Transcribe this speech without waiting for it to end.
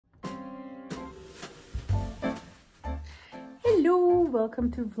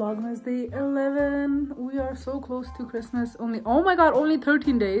welcome to Vlogmas Day 11. We are so close to Christmas. Oh my god, only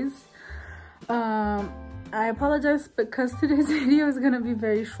 13 days. I apologize because today's video is gonna be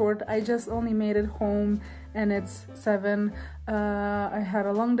very short. I just only made it home and it's 7. I had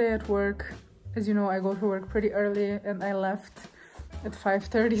a long day at work. As you know, I go to work pretty early and I left at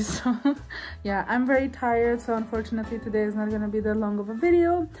 5:30, so yeah, I'm very tired, so unfortunately today is not gonna be that long of a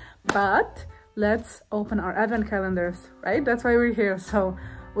video, but let's open our advent calendars, right? That's why we're here. So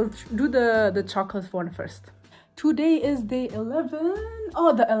we'll do the chocolate one first. Today is day 11.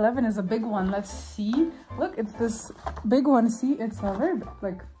 Oh, the 11 is a big one. Let's see. Look, it's this big one. See, it's a very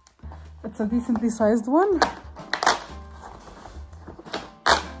like, it's a decently sized one.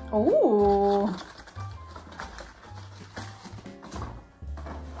 Oh,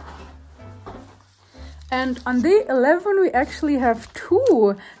 and on day 11 we actually have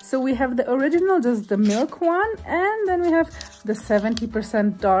two. So we have the original, just the milk one, and then we have the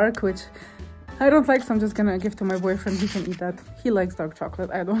 70% dark, which I don't like, so I'm just gonna give to my boyfriend. He can eat that. He likes dark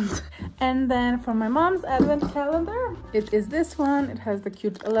chocolate, I don't. And then for my mom's advent calendar, it is this one. It has the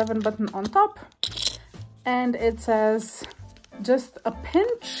cute 11 button on top, and it says just a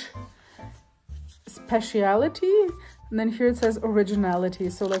pinch speciality, and then here it says originality.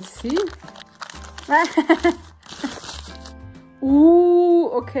 So let's see. Ooh,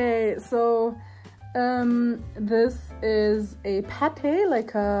 okay, so this is a pate,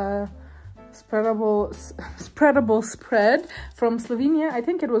 like a spreadable spread from Slovenia. I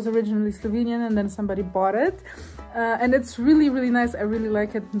think it was originally Slovenian and then somebody bought it, and it's really nice. I really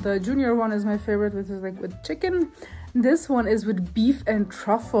like it. The junior one is my favorite, which is like with chicken. This one is with beef and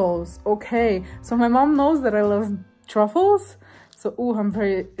truffles. Okay, so my mom knows that I love truffles. So, ooh, I'm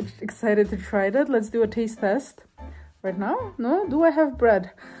very excited to try that. Let's do a taste test. Right now? No? Do I have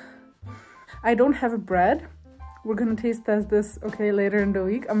bread? I don't have bread. We're gonna taste test this, okay, later in the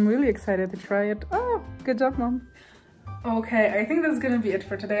week. I'm really excited to try it. Oh, good job, Mom. Okay, I think that's gonna be it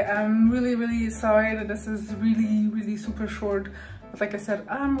for today. I'm really sorry that this is really super short. But like I said,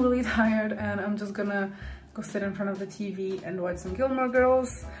 I'm really tired and I'm just gonna go sit in front of the TV and watch some Gilmore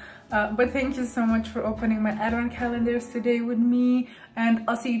Girls. But thank you so much for opening my advent calendars today with me, and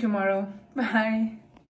I'll see you tomorrow. Bye.